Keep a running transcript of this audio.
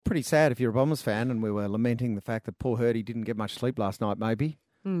pretty sad if you're a Bombers fan, and we were lamenting the fact that poor Hurdy didn't get much sleep last night, maybe.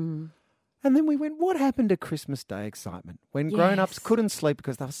 Mm. And then we went, what happened to Christmas Day excitement? When grown-ups couldn't sleep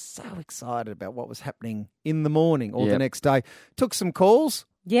because they were so excited about what was happening in the morning or the next day. Took some calls.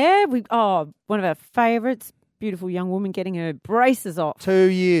 Yeah, one of our favourites, beautiful young woman getting her braces off. 2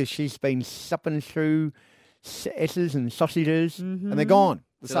 years she's been supping through S's and sausages, and they're gone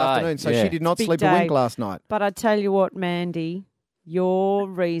this afternoon. So she did not sleep a wink last night. But I tell you what, Mandy, your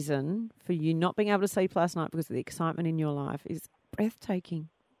reason for you not being able to sleep last night because of the excitement in your life is breathtaking.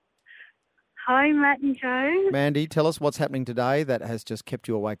 Hi, Matt and Joe. Mandy, tell us what's happening today that has just kept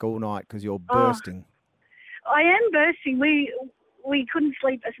you awake all night because you're bursting. I am bursting. We couldn't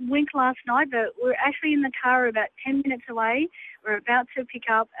sleep a wink last night, but we're actually in the car about 10 minutes away. We're about to pick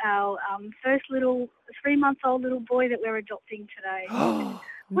up our first 3-month-old little boy that we're adopting today.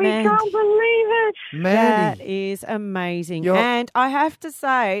 We can't believe it. Mandy. That is amazing. And I have to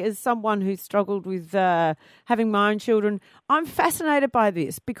say, as someone who's struggled with having my own children, I'm fascinated by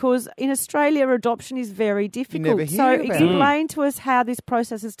this because in Australia, adoption is very difficult. You never hear about explain to us how this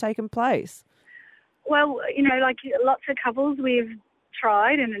process has taken place. Well, like lots of couples, we've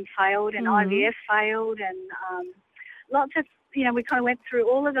tried and failed, and IVF failed, and lots of, we kind of went through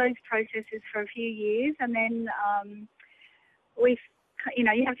all of those processes for a few years, and then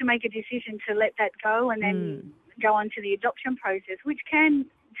you have to make a decision to let that go and then go on to the adoption process, which can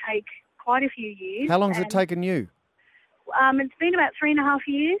take quite a few years. How long has it taken you? It's been about 3.5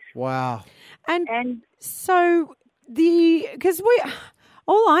 years. Wow. And so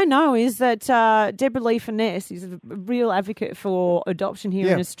all I know is that Deborah Lee Finesse is a real advocate for adoption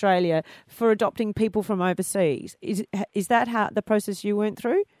here in Australia, for adopting people from overseas. Is that how the process you went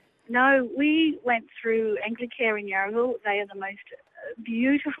through? No, we went through Anglicare in Yarraville. They are the most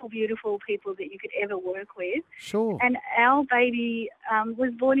beautiful, beautiful people that you could ever work with. Sure. And our baby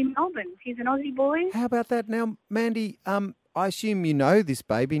was born in Melbourne. He's an Aussie boy. How about that? Now, Mandy, I assume you know this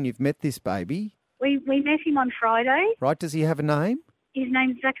baby and you've met this baby. We met him on Friday. Right. Does he have a name? His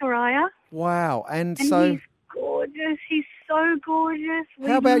name's Zachariah. Wow. And so... he's gorgeous. He's so gorgeous.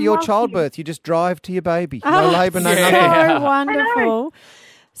 How about your childbirth? You just drive to your baby. No labour, no nothing. So wonderful.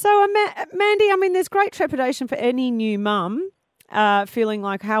 So, Mandy, there's great trepidation for any new mum. Feeling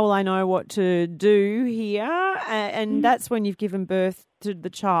like, how will I know what to do here? And that's when you've given birth to the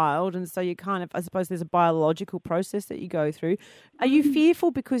child. And so you kind of, I suppose there's a biological process that you go through. Are you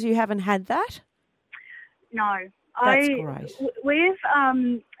fearful because you haven't had that? No. That's great. With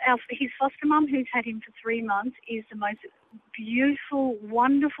his foster mum, who's had him for 3 months, is the most beautiful,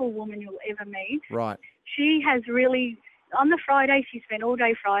 wonderful woman you'll ever meet. Right. She has really... On the Friday, she spent all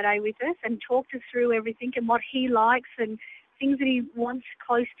day Friday with us and talked us through everything and what he likes and things that he wants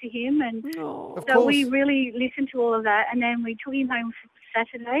close to him. And so we really listened to all of that. And then we took him home for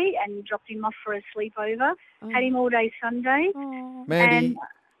Saturday and dropped him off for a sleepover. Had him all day Sunday. Mandy,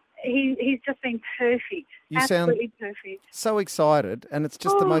 and he's just been perfect. Absolutely perfect. So excited, and it's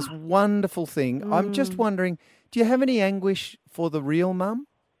just the most wonderful thing. I'm just wondering, do you have any anguish for the real mum?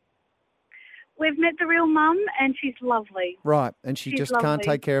 We've met the real mum, and she's lovely. Right, and she's just lovely. Can't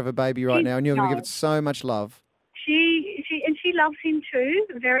take care of her baby right now, and you're going to give it so much love. She loves him too,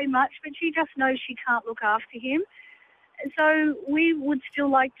 very much, but she just knows she can't look after him. So we would still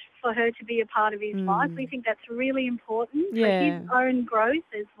like for her to be a part of his life. We think that's really important for his own growth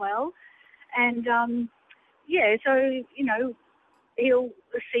as well. And, so, he'll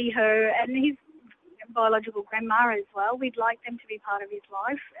see her and his biological grandma as well. We'd like them to be part of his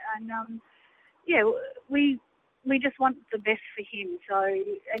life. And, we just want the best for him. So,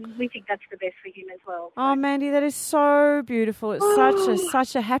 and we think that's the best for him as well. Oh, Mandy, that is so beautiful. It's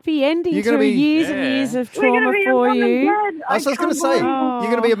such a happy ending to years and years of trauma for you. I was going to say, you're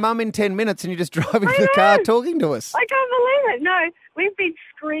going to be a mum in 10 minutes and you're just driving the car talking to us. I can't believe it. No, we've been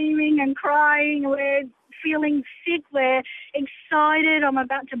screaming and crying. We're feeling sick. We're excited. I'm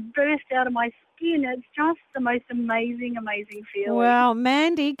about to burst out of my skin. It's just the most amazing, amazing feeling. Well,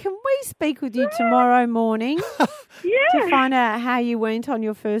 Mandy, can we speak with you tomorrow morning to find out how you went on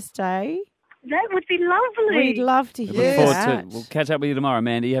your first day? That would be lovely. We'd love to hear Look forward that. to it. We'll catch up with you tomorrow,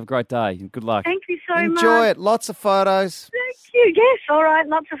 Mandy. Have a great day and good luck. Thank you so much. Enjoy it. Lots of photos. Thank you. Yes, all right.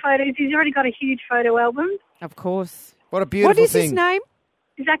 Lots of photos. He's already got a huge photo album. Of course. What a beautiful thing. What is his name?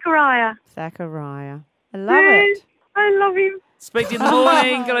 Zachariah. Zachariah. I love it. I love him. Speak to you in the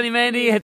morning. Good on you, Mandy.